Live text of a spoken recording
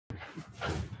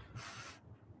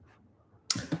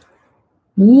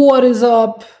What is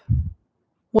up?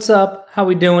 What's up? How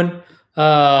we doing?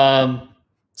 Talking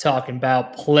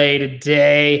about play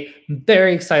today. I'm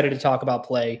very excited to talk about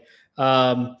play.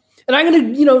 And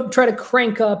I'm gonna, try to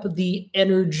crank up the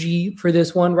energy for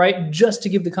this one, right? Just to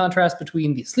give the contrast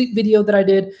between the sleep video that I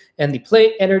did and the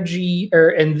play energy,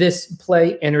 and this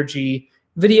play energy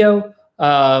video.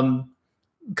 A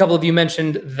couple of you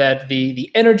mentioned that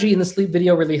the energy in the sleep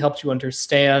video really helps you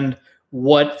understand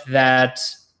what that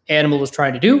animal was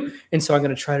trying to do. And so I'm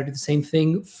going to try to do the same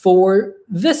thing for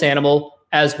this animal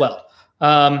as well.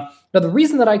 Now, the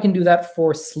reason that I can do that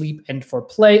for sleep and for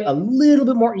play a little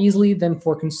bit more easily than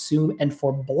for consume and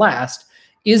for blast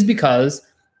is because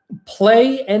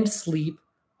play and sleep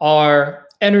are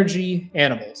energy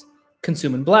animals.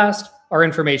 Consume and blast are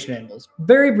information animals.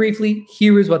 Very briefly,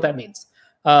 here is what that means.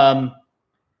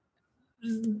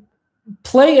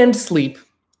 Play and sleep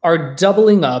are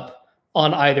doubling up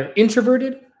on either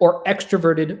introverted or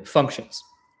extroverted functions,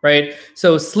 right?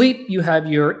 So sleep, you have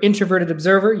your introverted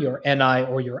observer, your NI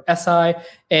or your SI,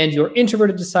 and your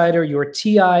introverted decider, your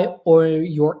TI or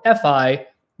your FI,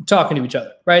 talking to each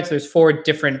other, right? So there's 4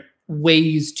 different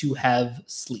ways to have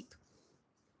sleep.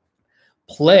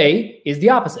 Play is the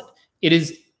opposite. It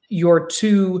is your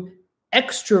 2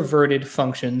 extroverted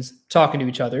functions talking to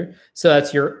each other. So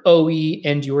that's your OE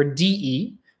and your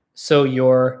DE. So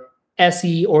your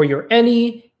SE or your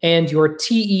NE and your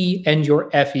TE and your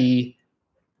FE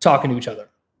talking to each other,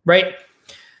 right?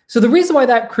 So the reason why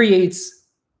that creates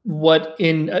what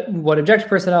objective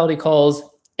personality calls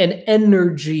an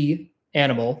energy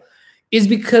animal is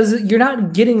because you're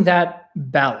not getting that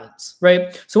balance,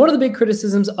 right? So one of the big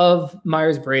criticisms of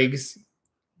Myers-Briggs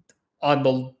on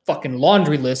the fucking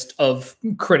laundry list of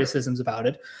criticisms about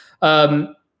it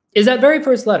is that very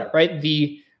first letter, right?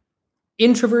 The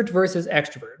introvert versus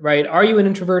extrovert, right? Are you an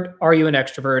introvert? Are you an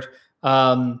extrovert?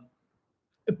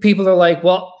 People are like,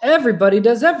 well, everybody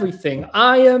does everything.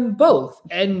 I am both.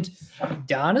 And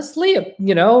honestly,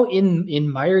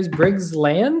 in Myers-Briggs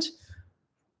land,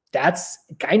 that's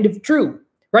kind of true,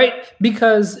 right?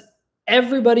 Because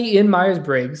everybody in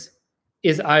Myers-Briggs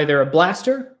is either a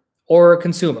blaster or a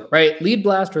consumer, right? Lead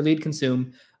blast or lead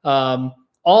consume.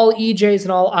 All EJs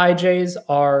and all IJs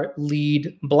are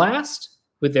lead blast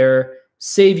with their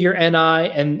savior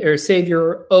NI and their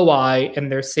savior OI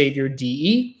and their savior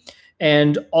DE.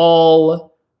 And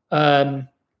all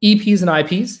EPs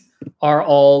and IPs are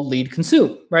all lead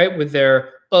consume, right? With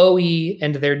their OE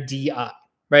and their DI,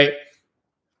 right?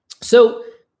 So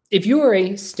if you are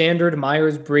a standard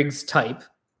Myers-Briggs type,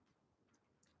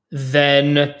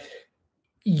 then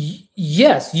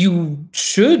yes, you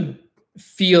should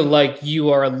feel like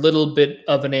you are a little bit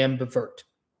of an ambivert.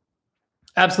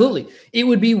 Absolutely. It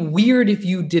would be weird if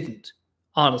you didn't,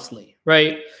 honestly,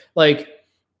 right? Like,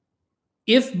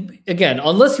 if, again,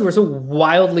 unless you were so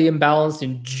wildly imbalanced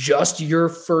in just your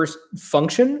first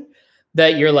function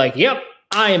that you're like, yep,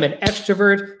 I am an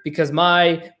extrovert because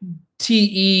my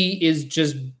TE is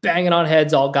just banging on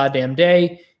heads all goddamn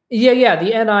day. Yeah, the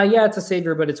NI, yeah, it's a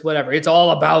savior, but it's whatever. It's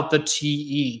all about the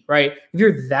TE, right? If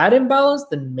you're that imbalanced,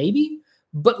 then maybe.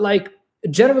 But like,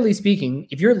 generally speaking,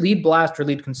 if you're lead blast or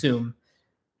lead consume,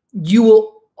 you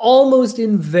will almost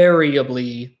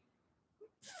invariably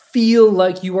feel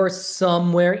like you are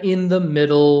somewhere in the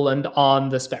middle and on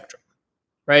the spectrum,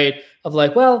 right? Of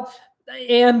like, well,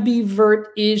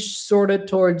 ambivert-ish sort of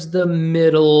towards the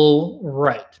middle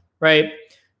right?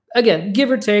 Again,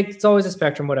 give or take, it's always a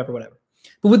spectrum, whatever.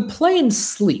 But with play and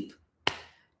sleep,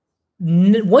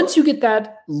 once you get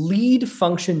that lead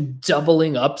function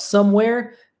doubling up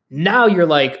somewhere, now you're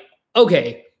like,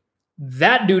 okay,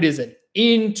 that dude is an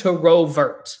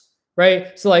introvert,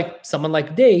 right? So like someone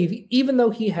like Dave, even though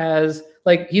he has,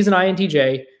 like, he's an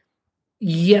INTJ,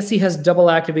 yes, he has double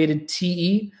activated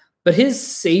TE, but his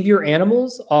savior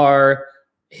animals are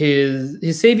his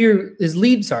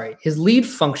lead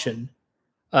function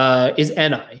is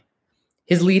NI.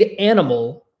 His lead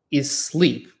animal is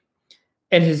sleep.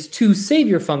 And his 2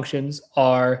 savior functions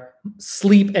are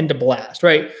sleep and blast,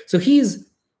 right? So he's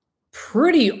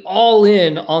pretty all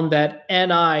in on that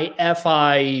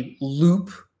NI-FI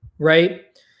loop, right?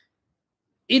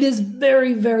 It is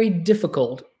very, very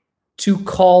difficult to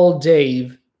call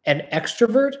Dave an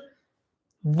extrovert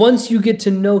once you get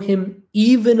to know him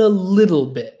even a little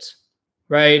bit,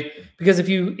 right? Because if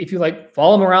you like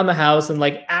follow him around the house and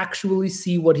like actually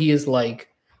see what he is like,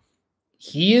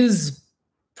 he is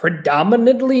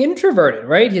predominantly introverted,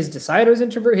 right? His decider is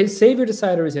introverted, his savior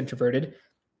decider is introverted,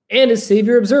 and his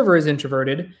savior observer is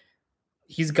introverted.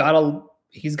 He's got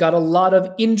a lot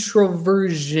of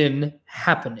introversion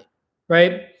happening,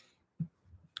 right?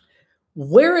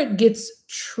 Where it gets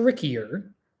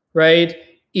trickier, right,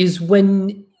 is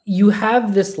when you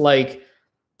have this like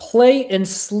play and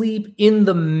sleep in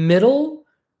the middle,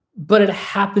 but it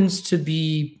happens to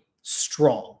be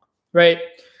strong, right?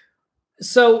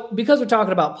 So because we're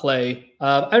talking about play,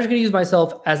 I'm just going to use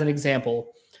myself as an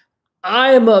example.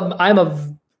 I'm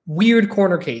a weird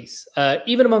corner case.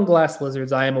 Even among Glass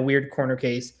Lizards, I am a weird corner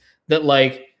case that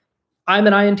like I'm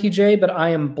an INTJ, but I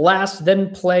am blast, then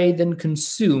play, then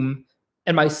consume,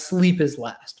 and my sleep is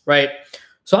last, right?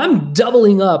 So I'm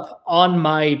doubling up on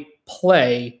my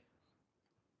play,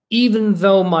 even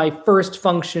though my first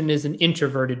function is an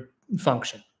introverted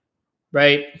function,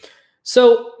 right?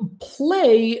 So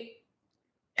play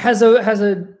has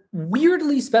a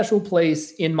weirdly special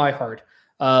place in my heart,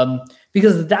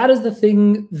 because that is the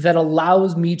thing that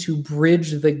allows me to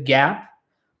bridge the gap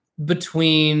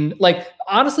between, like,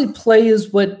 honestly, play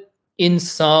is what in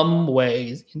some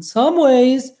ways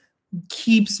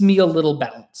keeps me a little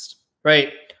balanced,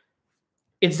 right?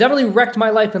 It's definitely wrecked my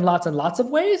life in lots and lots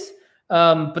of ways,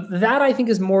 but that I think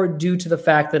is more due to the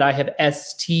fact that I have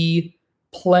ST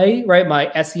play, right?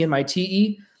 My SE and my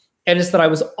TE, and it's that I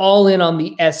was all in on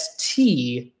the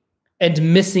ST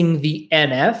and missing the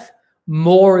NF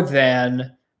more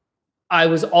than I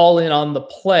was all in on the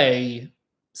play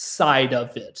side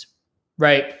of it,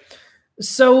 right?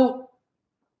 So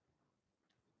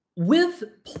with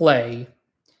play,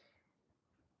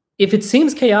 if it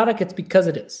seems chaotic, it's because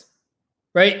it is,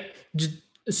 right? Just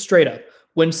straight up.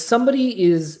 When somebody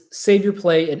is savior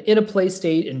play and in a play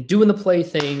state and doing the play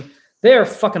thing, they are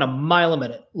fucking a mile a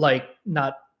minute. Like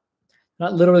not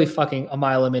literally fucking a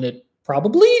mile a minute,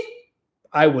 probably.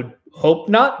 I would hope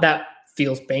not. That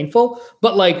feels painful.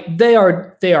 But like they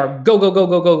are go, go, go,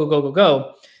 go, go, go, go, go,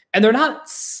 go. And they're not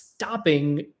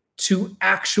stopping to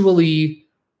actually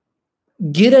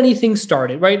get anything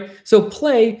started, right? So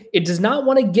play, it does not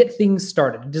want to get things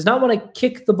started. It does not want to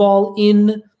kick the ball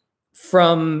in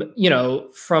from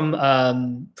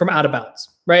out of bounds,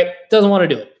 right? Doesn't want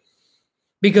to do it.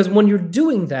 Because when you're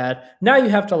doing that, now you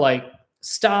have to like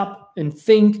stop and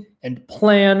think and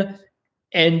plan.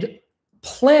 And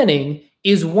planning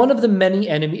is one of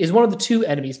the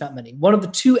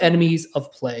two enemies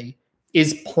of play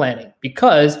is planning,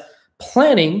 because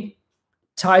planning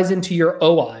ties into your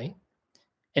OI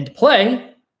and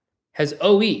play has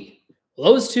OE.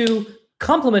 Those two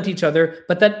complement each other,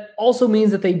 but that also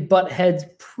means that they butt heads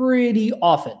pretty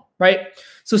often, right?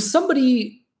 So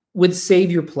somebody with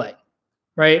savior play,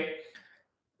 right?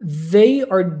 They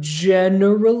are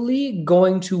generally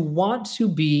going to want to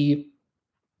be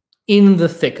in the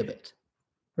thick of it,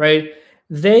 right?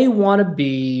 They want to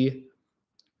be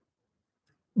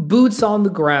boots on the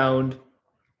ground.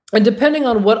 And depending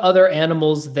on what other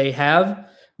animals they have,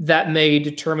 that may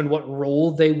determine what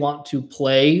role they want to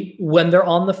play when they're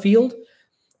on the field.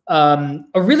 A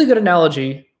really good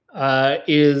analogy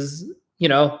is,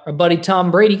 our buddy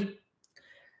Tom Brady.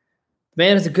 The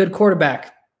man is a good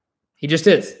quarterback. He just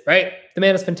is, right? The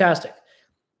man is fantastic.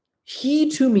 He,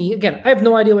 to me, again, I have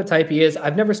no idea what type he is.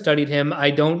 I've never studied him. I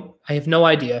have no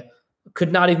idea.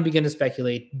 Could not even begin to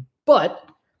speculate. But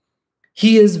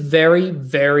he is very,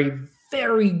 very,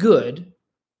 very good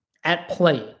at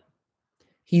playing.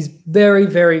 He's very,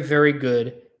 very, very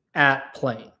good at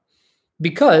playing.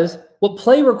 Because what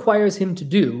play requires him to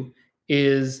do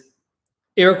is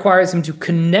it requires him to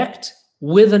connect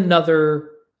with another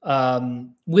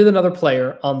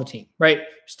player on the team, right?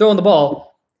 Just throwing the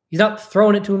ball. He's not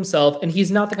throwing it to himself, and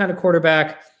he's not the kind of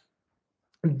quarterback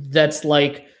that's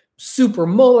like super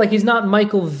like he's not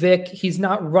Michael Vick. He's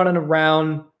not running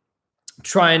around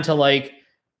trying to like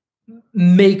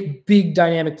make big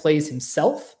dynamic plays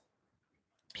himself.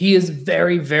 He is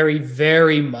very, very,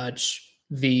 very much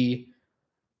the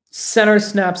center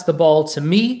snaps the ball to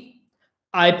me,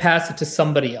 I pass it to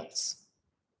somebody else,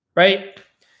 right?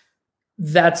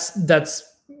 That's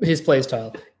his play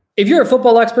style. If you're a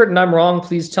football expert and I'm wrong,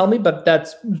 please tell me, but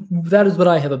that is what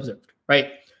I have observed, right?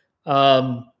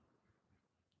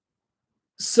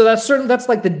 So that's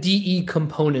like the DE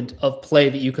component of play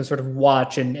that you can sort of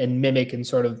watch and mimic and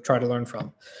sort of try to learn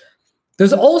from.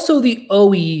 There's also the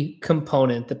OE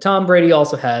component that Tom Brady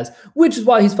also has, which is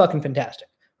why he's fucking fantastic,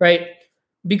 right?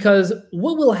 Because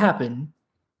what will happen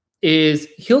is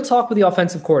he'll talk with the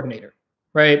offensive coordinator,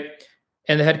 right?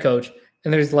 And the head coach.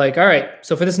 And there's like, all right,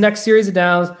 so for this next series of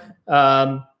downs,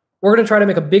 we're going to try to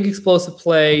make a big explosive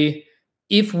play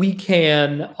if we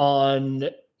can on,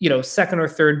 second or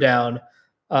third down.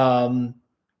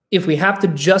 If we have to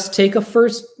just take a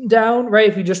first down, right?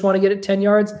 If we just want to get it 10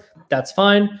 yards, that's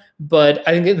fine. But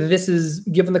I think this is,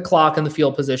 given the clock and the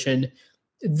field position,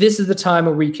 this is the time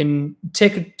where we can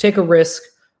take a risk,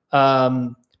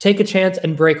 take a chance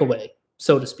and break away,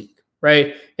 so to speak,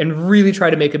 right? And really try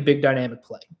to make a big dynamic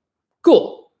play.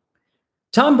 Cool.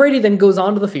 Tom Brady then goes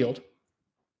onto the field,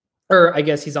 or I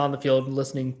guess he's on the field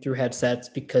listening through headsets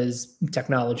because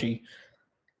technology.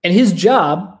 And his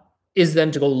job is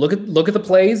then to go look at the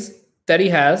plays that he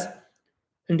has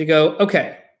and to go,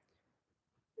 okay,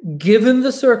 given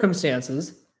the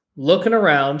circumstances, looking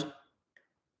around,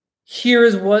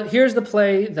 here's the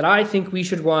play that I think we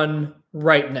should run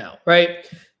right now, right?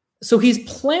 So he's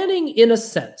planning in a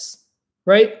sense,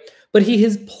 right? But he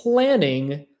is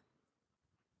planning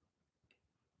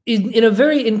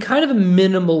in kind of a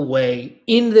minimal way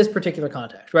in this particular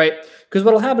context, right? Because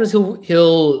what'll happen is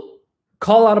he'll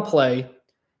call out a play,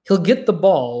 he'll get the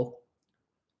ball.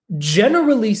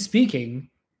 Generally speaking,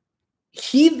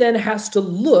 he then has to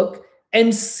look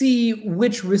and see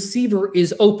which receiver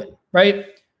is open, right?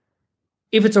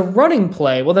 If it's a running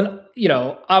play, well then,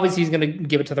 obviously he's going to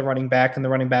give it to the running back and the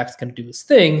running back's going to do his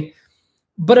thing.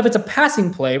 But if it's a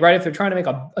passing play, right, if they're trying to make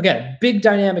a big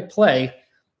dynamic play,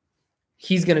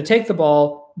 he's going to take the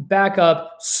ball, back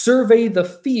up, survey the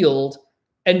field,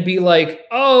 and be like,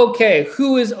 oh, okay,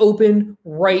 who is open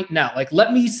right now? Like,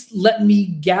 let me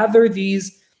gather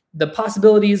the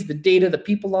possibilities, the data, the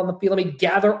people on the field. Let me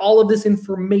gather all of this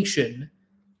information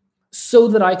so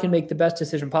that I can make the best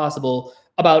decision possible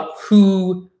about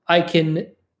who I can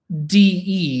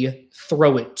DE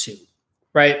throw it to,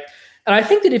 right? And I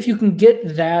think that if you can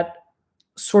get that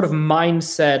sort of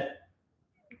mindset,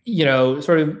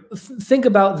 sort of think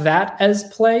about that as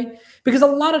play, because a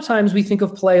lot of times we think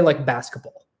of play like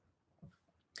basketball.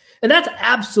 And that's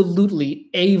absolutely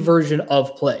a version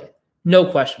of play, no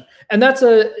question. And that's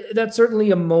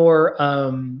certainly a more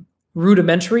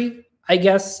rudimentary, I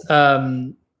guess,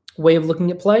 way of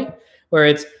looking at play, where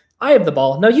it's, I have the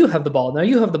ball, now you have the ball, now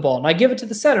you have the ball, and I give it to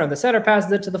the center, and the center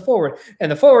passes it to the forward,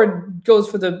 and the forward goes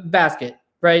for the basket,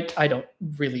 right? I don't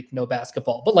really know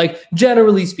basketball, but like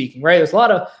generally speaking, right? There's a lot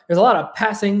of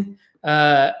passing,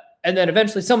 and then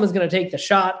eventually someone's going to take the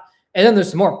shot, and then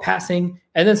there's some more passing,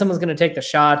 and then someone's going to take the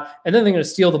shot, and then they're going to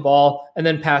steal the ball, and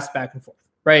then pass back and forth,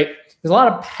 right? There's a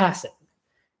lot of passing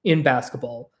in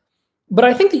basketball. But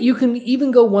I think that you can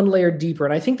even go one layer deeper,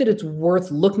 and I think that it's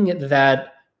worth looking at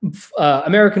that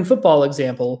American football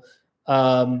example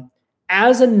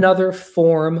as another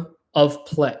form of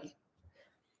play.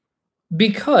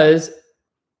 Because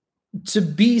to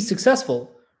be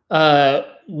successful,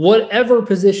 whatever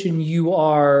position you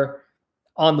are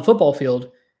on the football field,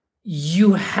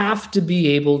 you have to be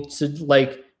able to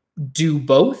do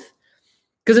both.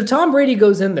 Because if Tom Brady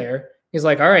goes in there, he's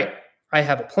like, all right, I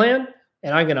have a plan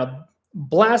and I'm going to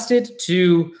blast it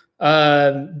to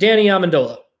Danny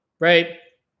Amendola, right?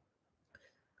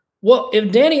 Well,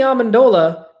 if Danny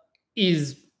Amendola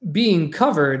is being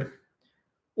covered,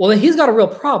 well, then he's got a real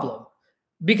problem,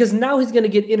 because now he's going to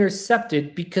get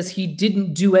intercepted because he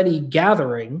didn't do any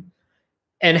gathering.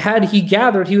 And had he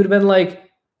gathered, he would have been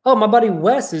like, oh, my buddy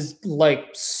Wes is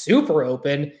super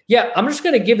open. Yeah, I'm just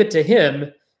going to give it to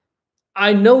him.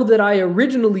 I know that I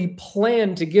originally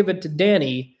planned to give it to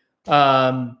Danny.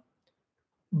 But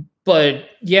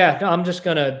yeah, no, I'm just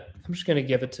gonna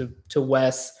give it to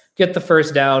Wes, get the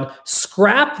first down,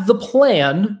 scrap the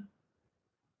plan,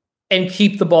 and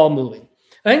keep the ball moving.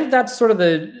 I think that's sort of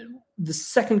the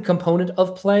second component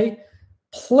of play.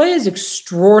 Play is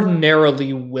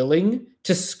extraordinarily willing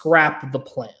to scrap the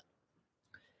plan.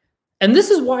 And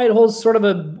this is why it holds sort of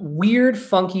a weird,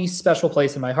 funky, special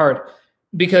place in my heart,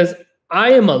 because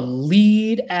I am a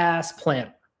lead ass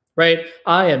planner, right?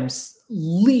 I am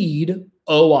lead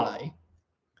OI.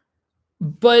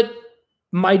 But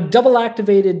my double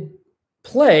activated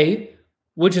play,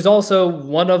 which is also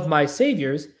one of my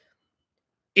saviors,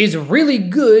 is really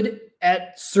good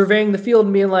at surveying the field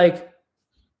and being like,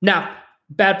 nah,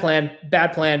 bad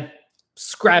plan,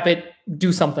 scrap it,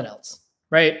 do something else,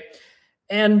 right?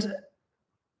 And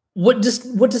what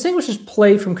distinguishes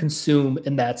play from consume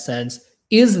in that sense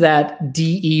is that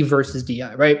DE versus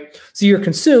DI, right? So your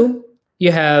consume,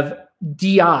 you have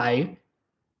DI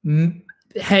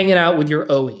hanging out with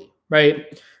your OE,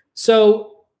 right?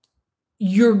 So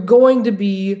you're going to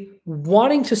be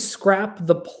wanting to scrap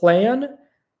the plan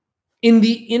in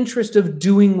the interest of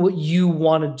doing what you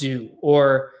want to do,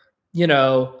 or,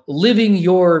 living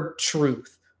your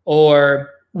truth or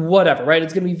whatever, right?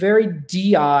 It's going to be very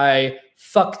DI,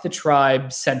 fuck the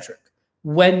tribe centric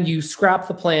when you scrap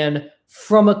the plan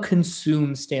from a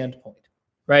consume standpoint,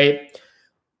 right?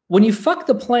 When you fuck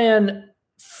the plan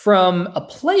from a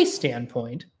play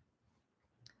standpoint,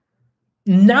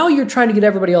 now you're trying to get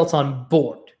everybody else on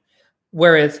board.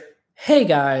 Whereas, hey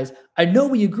guys, I know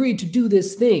we agreed to do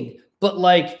this thing, but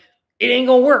like it ain't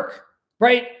gonna work,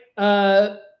 right?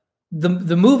 The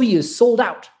movie is sold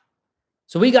out.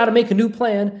 So we got to make a new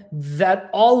plan that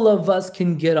all of us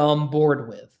can get on board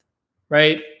with,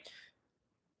 right?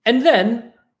 And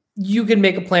then you can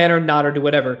make a plan or not or do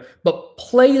whatever. But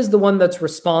play is the one that's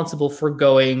responsible for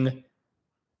going,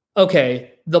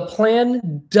 okay, the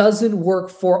plan doesn't work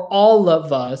for all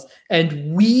of us,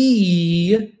 and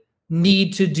we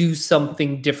need to do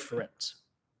something different,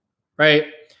 right?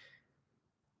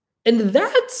 And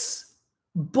that's,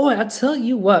 boy, I tell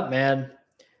you what, man.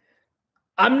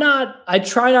 I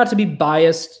try not to be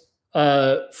biased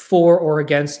for or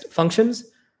against functions,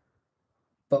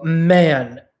 but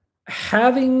man,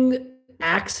 having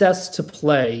access to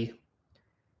play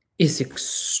is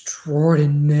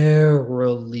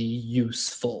extraordinarily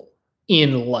useful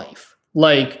in life.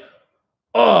 Like,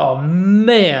 oh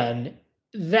man,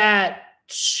 that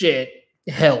shit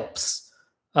helps.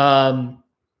 And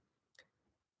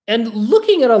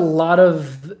looking at a lot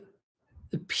of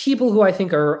people who I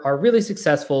think are really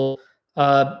successful,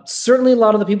 certainly a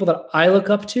lot of the people that I look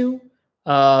up to,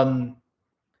 a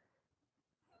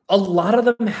lot of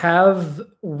them have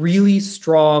really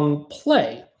strong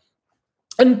play.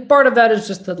 And part of that is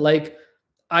just that, like,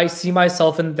 I see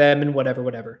myself in them and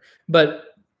whatever. But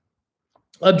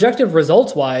objective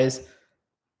results wise,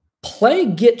 play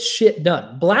gets shit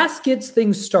done. Blast gets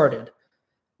things started.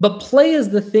 But play is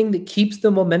the thing that keeps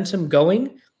the momentum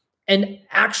going, and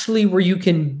actually where you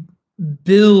can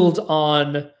build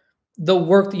on the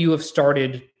work that you have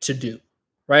started to do,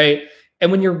 right?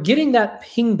 And when you're getting that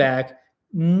ping back,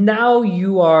 now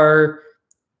you are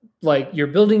like, you're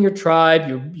building your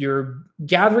tribe, you're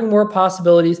gathering more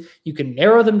possibilities, you can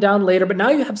narrow them down later, but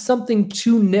now you have something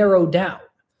to narrow down,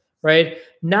 right?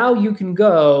 Now you can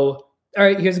go, all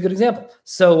right, here's a good example.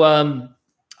 So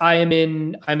I'm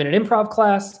in an improv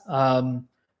class,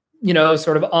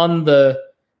 sort of on the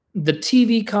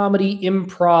TV comedy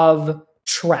improv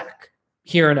track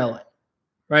here in LA,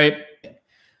 right?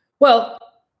 Well,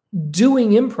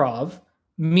 doing improv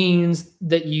means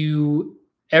that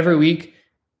every week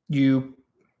you're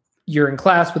in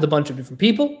class with a bunch of different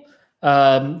people.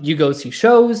 You go see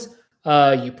shows,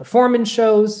 you perform in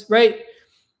shows, right?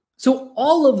 So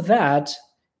all of that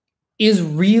is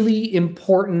really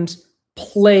important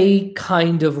play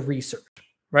kind of research,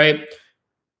 right?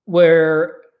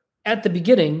 Where at the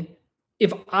beginning,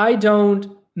 if I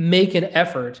don't make an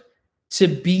effort to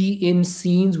be in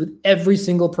scenes with every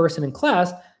single person in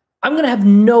class, I'm going to have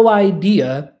no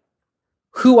idea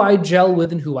who I gel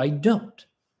with and who I don't,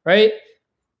 right?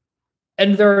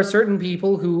 And there are certain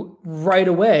people who right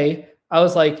away, I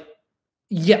was like,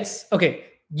 yes, okay,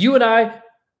 you and I,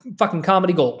 fucking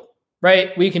comedy gold,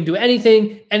 right? We can do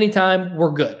anything, anytime, we're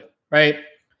good, right?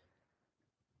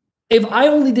 If I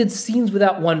only did scenes with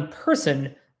that one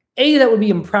person, that would be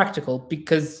impractical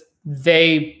because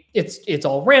it's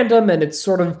all random and it's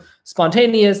sort of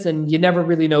spontaneous and you never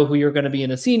really know who you're going to be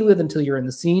in a scene with until you're in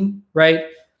the scene, right?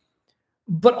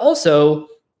 But also,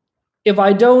 if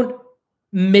I don't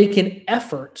make an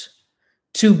effort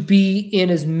to be in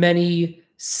as many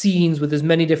scenes with as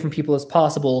many different people as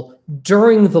possible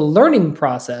during the learning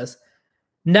process,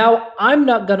 now I'm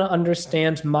not going to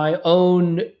understand my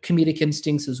own comedic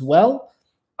instincts as well.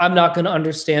 I'm not going to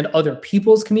understand other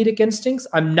people's comedic instincts.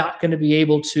 I'm not going to be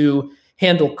able to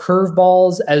handle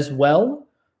curveballs as well,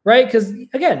 right? Because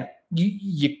again,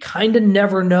 you kind of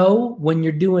never know when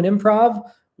you're doing improv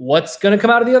what's going to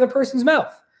come out of the other person's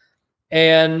mouth.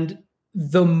 And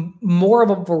the more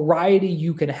of a variety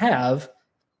you can have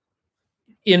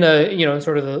in a,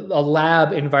 sort of a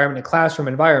lab environment, a classroom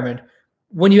environment,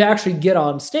 when you actually get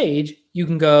on stage, you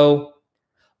can go,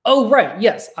 oh, right,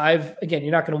 yes, again,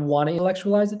 you're not going to want to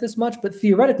intellectualize it this much, but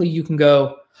theoretically you can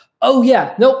go, oh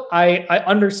yeah, no, I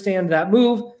understand that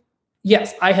move.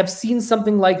 Yes, I have seen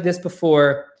something like this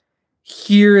before.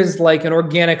 Here is like an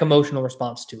organic emotional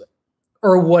response to it,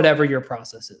 or whatever your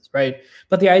process is, right?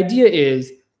 But the idea is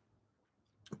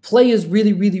play is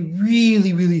really, really,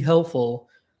 really, really helpful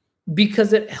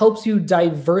because it helps you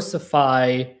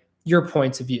diversify your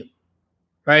points of view,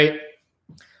 right?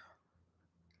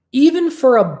 Even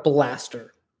for a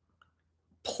blaster,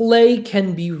 play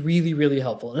can be really, really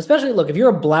helpful. And especially, look, if you're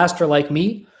a blaster like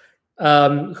me,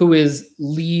 who is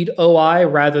lead OI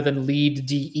rather than lead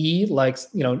DE, like,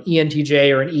 an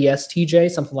ENTJ or an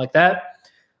ESTJ, something like that,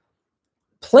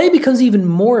 play becomes even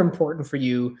more important for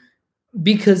you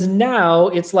because now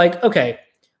it's like, okay,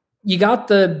 you got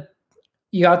the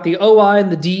OI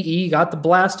and the DE, you got the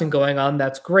blasting going on,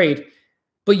 that's great,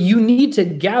 but you need to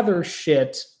gather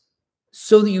shit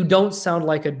so that you don't sound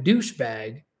like a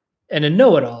douchebag and a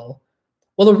know-it-all.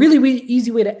 Well, a really, really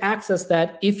easy way to access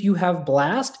that if you have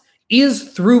Blast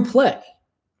is through play,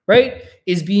 right?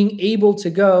 Is being able to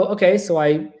go, okay,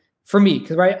 so for me,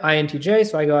 because right, INTJ,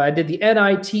 so I did the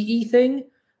NITE thing.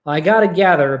 I got to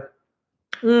gather.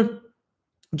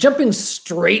 Jumping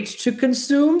straight to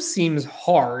consume seems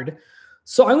hard.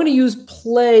 So I'm going to use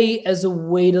play as a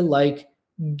way to like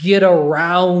get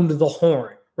around the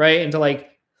horn, right? And to like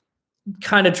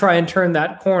kind of try and turn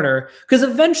that corner. Because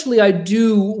eventually I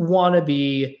do want to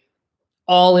be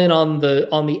all in on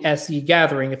the SE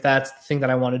gathering if that's the thing that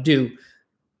I want to do.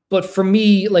 But for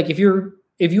me, like if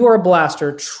you are a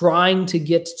blaster trying to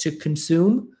get to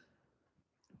consume,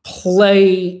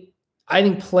 play, I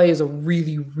think play is a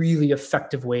really, really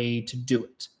effective way to do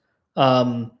it.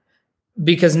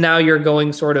 Because now you're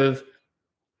going sort of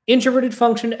introverted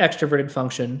function, extrovert,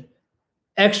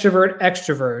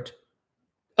 extrovert.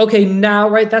 Okay, now,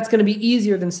 right, that's going to be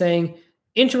easier than saying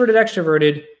introverted,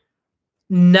 extroverted.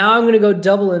 Now I'm going to go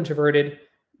double introverted,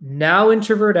 now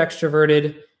introvert,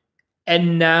 extroverted,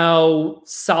 and now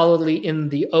solidly in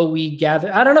the OE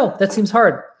gather. I don't know. That seems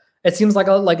hard. It seems like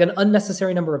an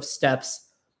unnecessary number of steps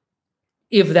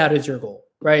if that is your goal,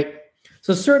 right?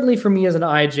 So certainly for me as an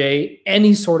IJ,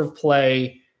 any sort of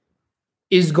play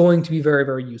is going to be very,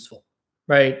 very useful,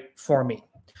 right, for me.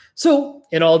 So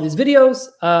in all these videos,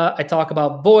 I talk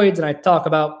about voids and I talk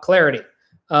about clarity.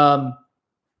 In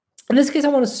this case, I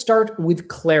want to start with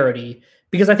clarity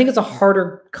because I think it's a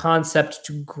harder concept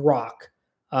to grok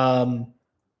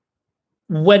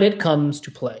when it comes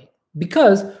to play.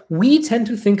 Because we tend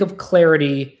to think of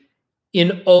clarity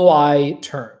in OI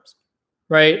terms,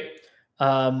 right?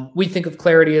 We think of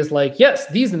clarity as like, yes,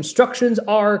 these instructions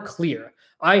are clear.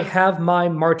 I have my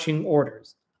marching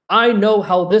orders. I know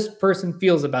how this person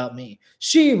feels about me.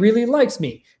 She really likes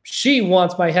me. She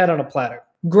wants my head on a platter.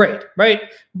 Great, right?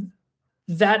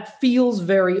 That feels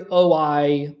very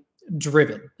OI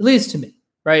driven, at least to me,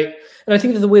 right? And I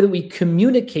think that the way that we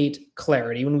communicate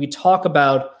clarity, when we talk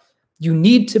about you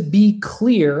need to be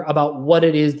clear about what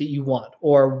it is that you want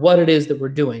or what it is that we're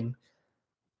doing,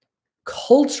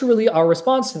 culturally, our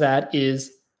response to that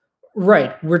is,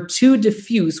 right, we're too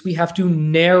diffuse. We have to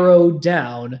narrow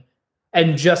down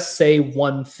and just say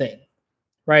one thing,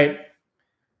 right?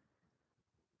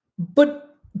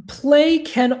 But play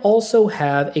can also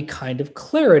have a kind of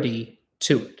clarity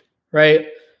to it, right?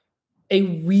 A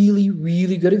really,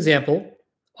 really good example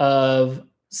of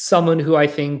someone who I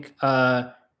think has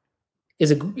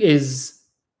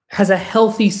a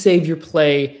healthy savior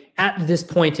play at this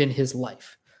point in his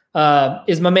life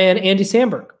is my man Andy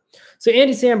Samberg. So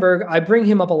Andy Samberg, I bring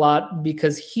him up a lot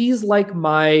because he's like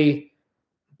my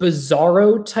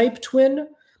Bizarro type twin.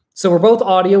 So we're both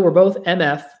audio, we're both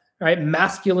MF, right?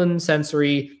 Masculine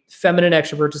sensory, feminine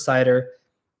extrovert decider,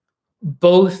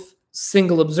 both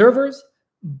single observers,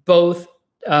 both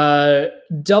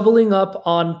doubling up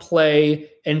on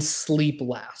play and sleep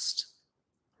last,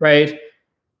 right?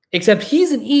 Except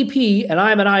he's an EP and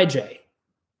I'm an IJ.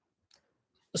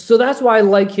 So that's why I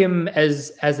like him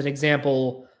as an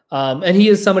example. And he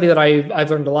is somebody that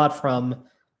I've learned a lot from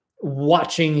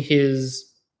watching his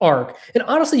arc. And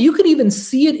honestly, you could even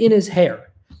see it in his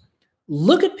hair.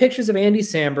 Look at pictures of Andy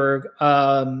Samberg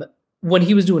when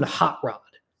he was doing Hot Rod,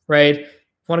 right? If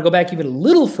you want to go back even a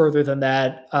little further than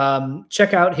that,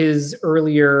 check out his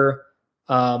earlier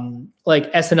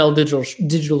like SNL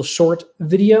digital short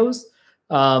videos.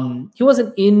 He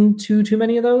wasn't into too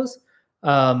many of those.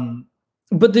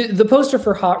 But the poster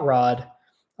for Hot Rod,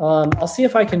 I'll see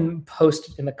if I can post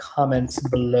it in the comments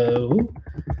below.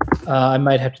 I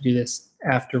might have to do this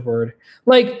afterward.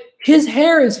 Like, his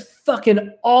hair is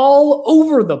fucking all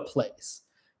over the place,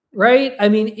 right? I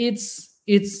mean, it's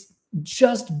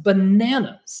just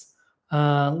bananas.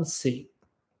 Let's see.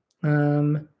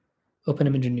 Open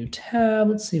image, a new tab.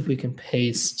 Let's see if we can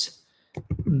paste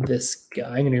this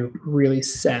guy. I'm gonna be really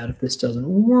sad if this doesn't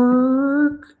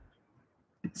work.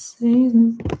 Let's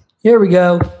see. Here we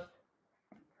go.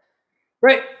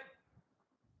 Right.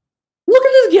 Look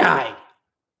at this guy.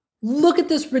 Look at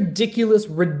this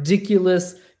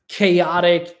ridiculous,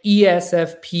 chaotic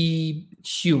ESFP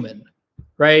human,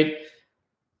 right?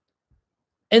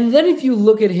 And then if you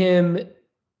look at him,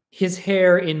 his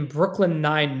hair in Brooklyn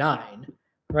Nine-Nine,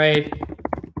 right?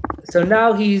 So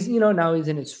now he's in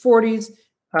his 40s.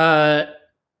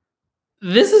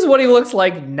 This is what he looks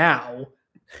like now.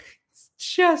 It's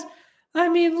just, I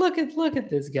mean, look at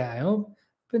this guy.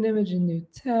 Open image in new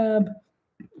tab.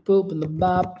 Boop and the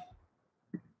bop.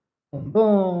 Boom,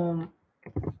 boom.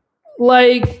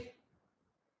 Like,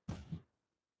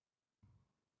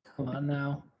 come on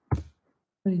now. What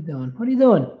are you doing? What are you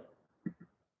doing?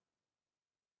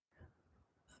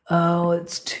 Oh,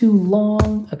 it's too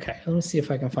long. Okay, let me see if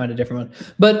I can find a different one.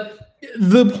 But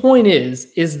the point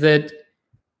is that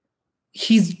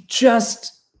he's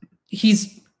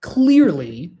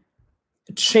clearly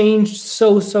changed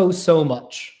so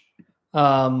much.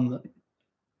 And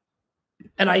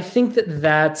I think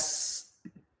that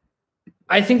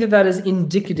is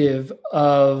indicative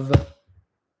of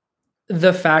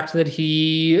the fact that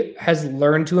he has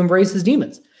learned to embrace his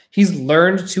demons. He's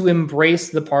learned to embrace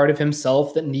the part of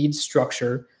himself that needs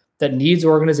structure, that needs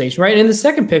organization, right? And in the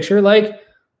second picture, like,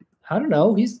 I don't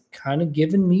know, he's kind of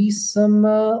given me some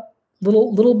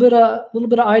little bit of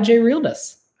IJ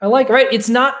realness. I like, right? It's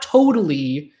not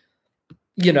totally,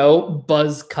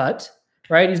 buzz cut,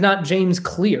 right? He's not James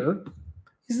Clear.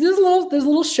 There's a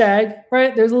little shag,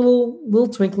 right? There's a little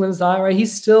twinkle in his eye, right?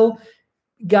 He's still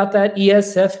got that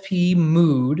ESFP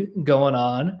mood going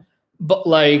on, but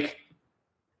like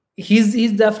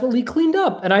he's definitely cleaned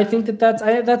up. And I think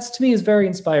that's to me is very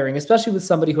inspiring, especially with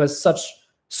somebody who has such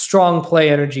strong play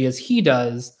energy as he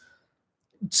does,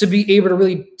 to be able to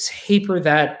really taper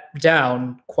that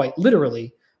down quite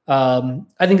literally. I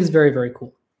think is very, very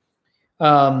cool.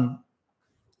 But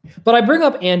I bring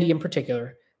up Andy in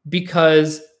particular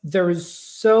because there is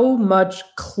so much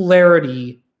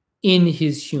clarity in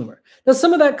his humor. Now,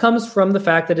 some of that comes from the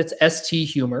fact that it's ST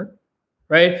humor,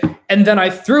 right? And then I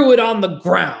threw it on the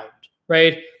ground,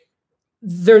 right?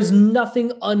 There's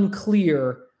nothing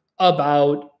unclear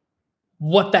about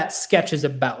what that sketch is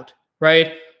about,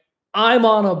 right? I'm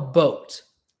on a boat.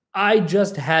 I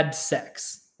just had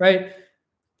sex, right?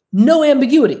 No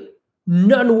ambiguity,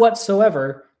 none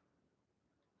whatsoever.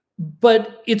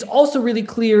 But it's also really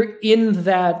clear in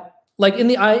that, like in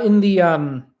the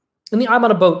I'm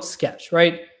on a boat sketch,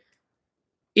 right?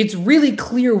 It's really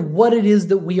clear what it is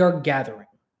that we are gathering,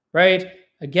 right?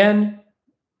 Again,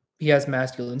 he has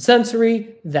masculine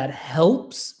sensory. That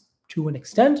helps to an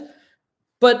extent.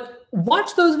 But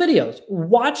watch those videos.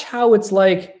 Watch how it's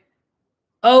like,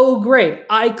 oh, great.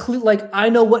 I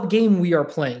know what game we are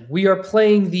playing. We are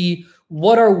playing the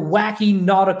what are wacky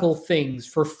nautical things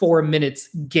for 4 minutes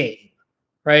game,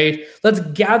 right? Let's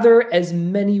gather as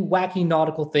many wacky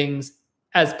nautical things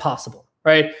as possible,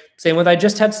 right? Same with I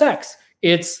just had sex.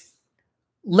 It's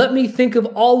let me think of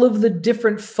all of the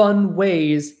different fun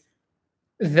ways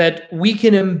that we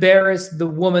can embarrass the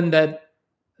woman that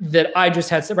I just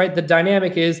had sex, right? The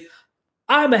dynamic is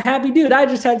I'm a happy dude. I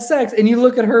just had sex. And you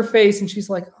look at her face and she's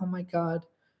like, oh my God,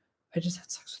 I just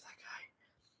had sex with that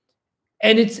guy.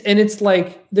 And it's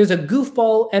like there's a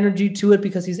goofball energy to it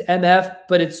because he's MF,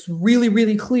 but it's really,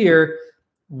 really clear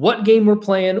what game we're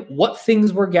playing, what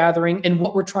things we're gathering, and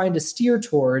what we're trying to steer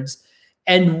towards,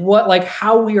 and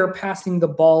how we are passing the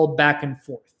ball back and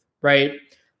forth, right?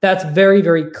 That's very,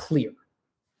 very clear.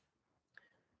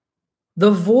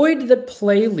 The void that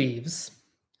play leaves,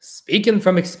 speaking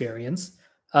from experience,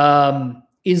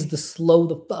 is the slow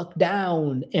the fuck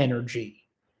down energy.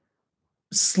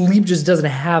 Sleep just doesn't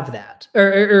have that.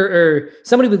 Or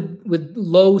somebody with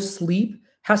low sleep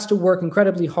has to work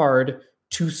incredibly hard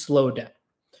to slow down.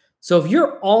 So if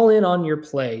you're all in on your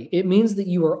play, it means that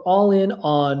you are all in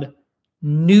on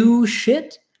new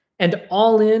shit and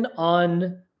all in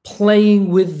on playing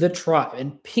with the tribe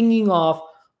and pinging off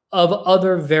of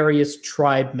other various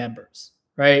tribe members,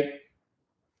 right?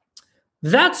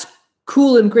 That's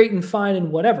cool and great and fine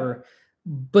and whatever.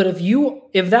 But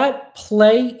if that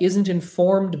play isn't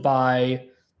informed by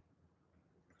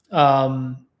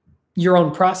your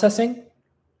own processing,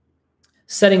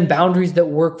 setting boundaries that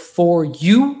work for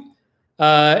you,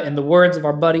 in the words of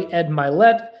our buddy Ed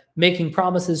Milet, making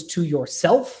promises to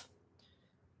yourself,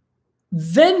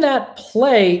 then that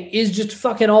play is just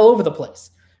fucking all over the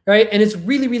place, right? And it's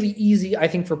really, really easy, I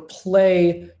think, for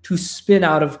play to spin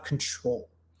out of control.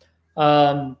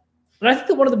 And I think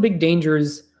that one of the big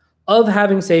dangers of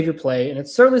having savior play, and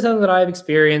it's certainly something that I've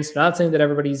experienced, not saying that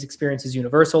everybody's experience is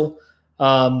universal,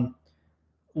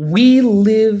 we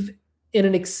live in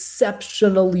an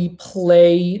exceptionally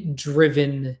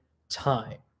play-driven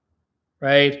time,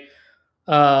 right?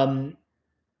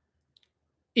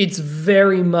 It's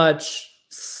very much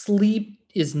sleep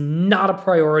is not a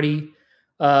priority,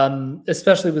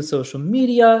 especially with social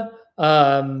media,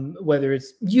 whether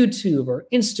it's YouTube or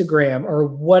Instagram or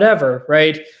whatever,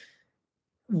 right?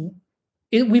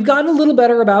 We've gotten a little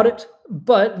better about it,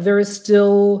 but there is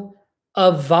still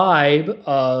a vibe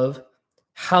of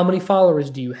how many followers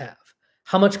do you have?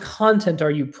 How much content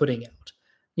are you putting out?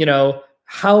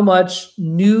 How much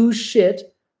new shit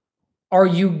are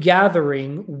you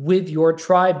gathering with your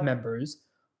tribe members?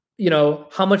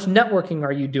 How much networking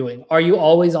are you doing? Are you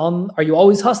always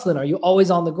hustling? Are you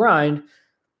always on the grind?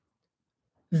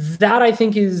 That I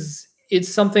think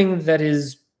it's something that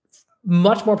is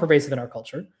much more pervasive in our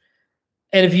culture.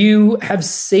 And if you have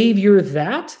savior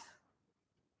that,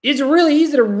 it's really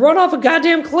easy to run off a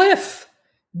goddamn cliff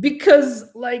because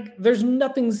like there's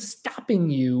nothing stopping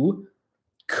you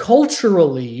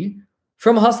culturally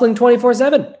from hustling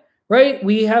 24/7, right?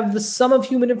 We have the sum of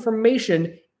human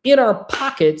information in our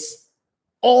pockets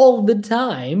all the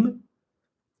time.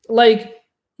 Like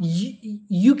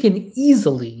you can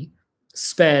easily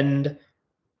spend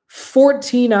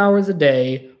 14 hours a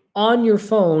day on your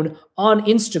phone, on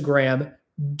Instagram,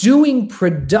 doing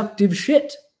productive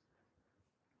shit.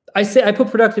 I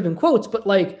put productive in quotes, but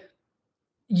like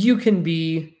you can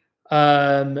be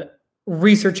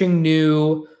researching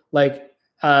new like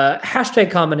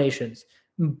hashtag combinations,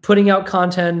 putting out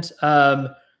content,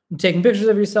 taking pictures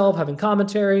of yourself, having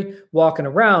commentary, walking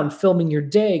around, filming your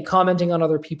day, commenting on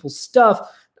other people's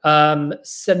stuff,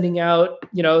 sending out,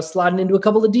 sliding into a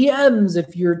couple of DMs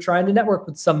if you're trying to network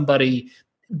with somebody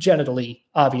genitally,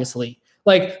 obviously.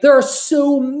 Like there are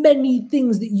so many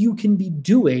things that you can be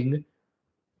doing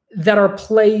that are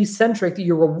play centric that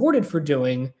you're rewarded for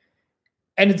doing.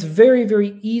 And it's very,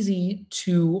 very easy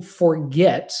to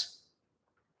forget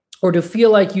or to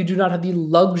feel like you do not have the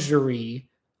luxury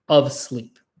of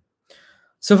sleep.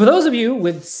 So for those of you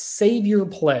with savior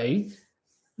play,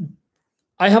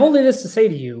 I have only this to say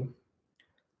to you: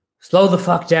 slow the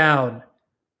fuck down.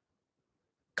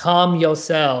 Calm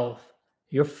yourself.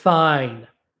 You're fine.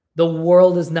 The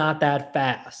world is not that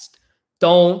fast.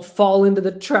 Don't fall into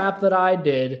the trap that I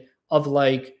did of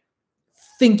like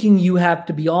thinking you have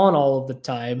to be on all of the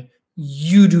time.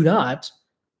 You do not.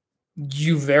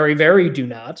 You very, very do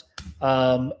not.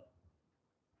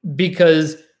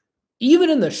 Because even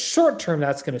in the short term,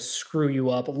 that's going to screw you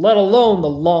up, let alone the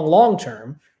long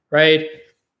term, right?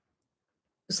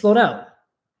 Slow down.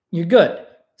 You're good.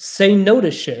 Say no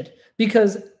to shit,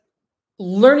 because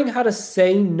learning how to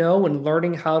say no and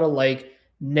learning how to like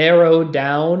narrow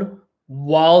down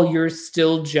while you're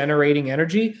still generating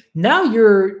energy. Now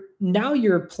you're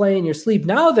playing your sleep.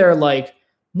 Now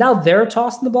they're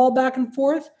tossing the ball back and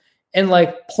forth, and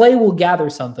like play will gather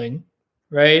something,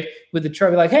 right? With the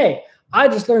tribe, like, hey, I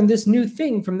just learned this new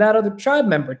thing from that other tribe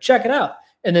member. Check it out.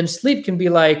 And then sleep can be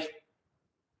like,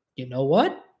 you know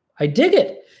what? I dig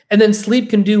it. And then sleep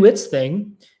can do its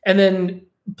thing. And then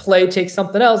play takes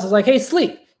something else. It's like, hey,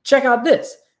 sleep, check out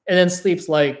this. And then sleep's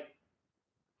like,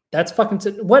 that's fucking,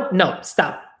 what? No,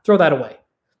 stop. Throw that away.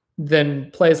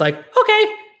 Then play's like,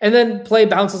 okay. And then play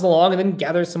bounces along and then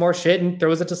gathers some more shit and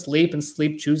throws it to sleep, and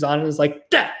sleep chews on it and is like,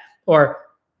 dah! Or,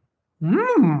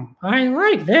 I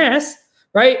like this.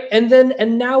 Right.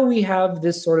 And now we have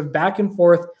this sort of back and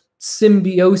forth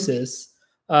symbiosis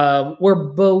where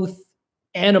both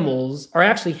animals are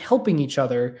actually helping each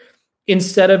other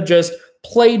instead of just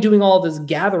play doing all this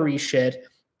gathery shit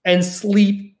and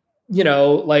sleep,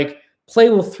 like play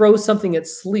will throw something at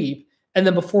sleep. And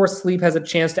then before sleep has a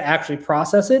chance to actually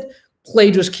process it, play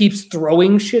just keeps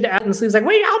throwing shit at it, and sleep's like,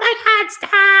 wait, oh my God, stop.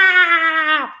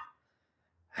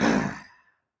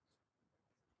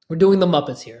 We're doing the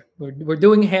Muppets here. We're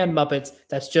doing hand Muppets.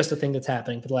 That's just a thing that's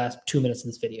happening for the last 2 minutes of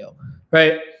this video,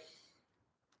 right?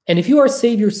 And if you are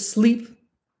savior sleep,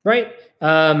 right?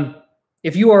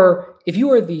 If you are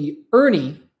the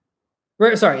Ernie,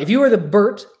 right? Sorry, if you are the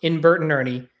Bert in Bert and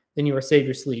Ernie, then you are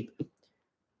savior sleep.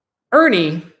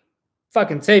 Ernie,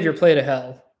 fucking savior play to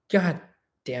hell. God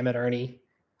damn it, Ernie.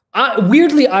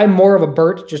 Weirdly, I'm more of a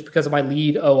Bert just because of my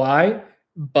lead OI,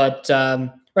 but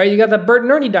right, you got that Bert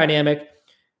and Ernie dynamic.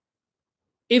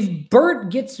 If Bert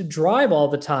gets to drive all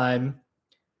the time,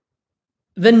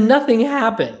 then nothing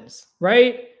happens,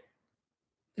 right?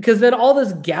 Because then all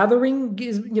this gathering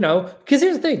is, because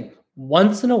here's the thing.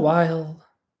 Once in a while,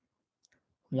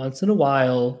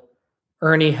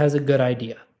 Ernie has a good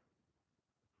idea.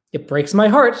 It breaks my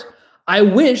heart. I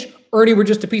wish Ernie were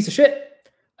just a piece of shit.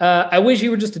 I wish he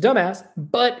were just a dumbass,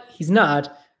 but he's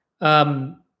not.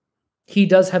 He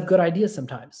does have good ideas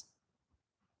sometimes.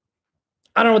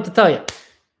 I don't know what to tell you.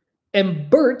 And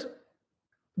Bert,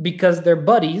 because they're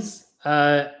buddies,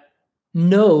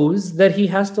 knows that he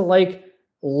has to like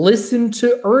listen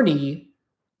to Ernie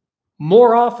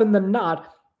more often than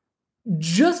not,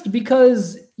 just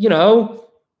because, I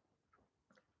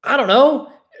don't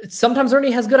know. Sometimes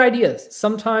Ernie has good ideas.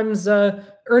 Sometimes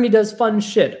Ernie does fun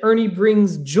shit. Ernie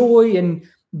brings joy and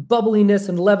bubbliness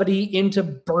and levity into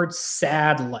Bert's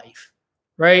sad life,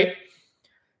 right?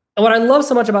 And what I love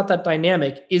so much about that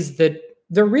dynamic is that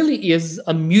there really is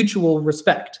a mutual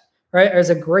respect, right? There's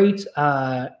a great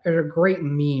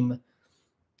meme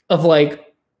of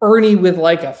like Ernie with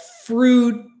like a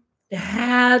fruit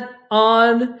hat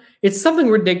on. It's something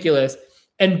ridiculous.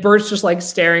 And Bert's just like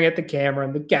staring at the camera,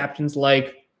 and the captain's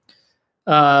like,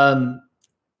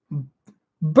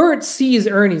 Bert sees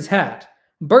Ernie's hat.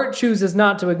 Bert chooses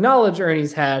not to acknowledge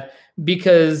Ernie's hat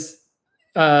because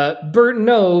Bert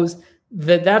knows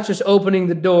that that's just opening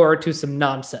the door to some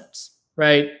nonsense,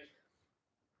 right?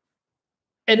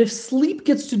 And if Sleep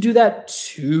gets to do that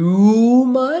too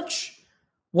much,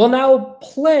 well, now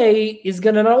Play is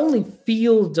going to not only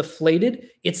feel deflated,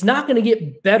 it's not going to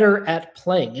get better at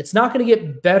playing. It's not going to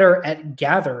get better at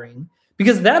gathering,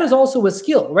 because that is also a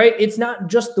skill, right? It's not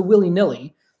just the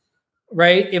willy-nilly,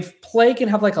 right? If Play can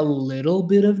have like a little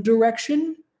bit of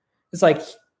direction, it's like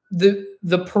the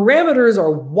parameters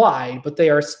are wide, but they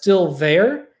are still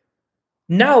there.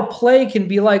 Now Play can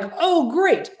be like, oh,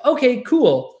 great. Okay,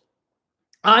 cool.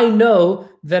 I know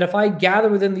that if I gather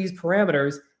within these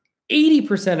parameters,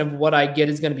 80% of what I get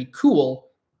is going to be cool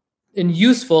and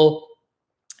useful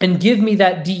and give me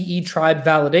that DE tribe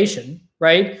validation,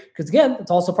 right? Because again,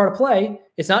 it's also part of Play.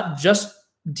 It's not just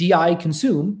DI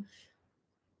consume.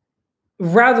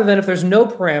 Rather than if there's no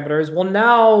parameters, well,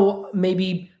 now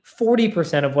maybe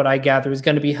 40% of what I gather is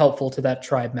going to be helpful to that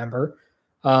tribe member.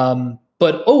 But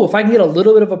if I can get a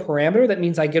little bit of a parameter, that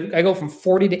means I go from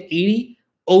 40 to 80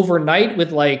 overnight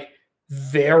with like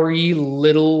very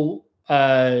little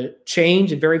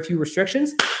change and very few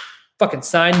restrictions. Fucking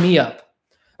sign me up.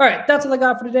 All right, that's all I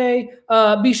got for today.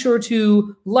 Be sure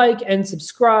to like and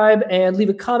subscribe and leave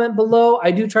a comment below.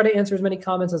 I do try to answer as many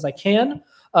comments as I can.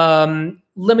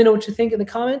 Let me know what you think in the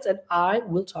comments, and I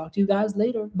will talk to you guys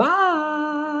later.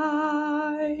 Bye.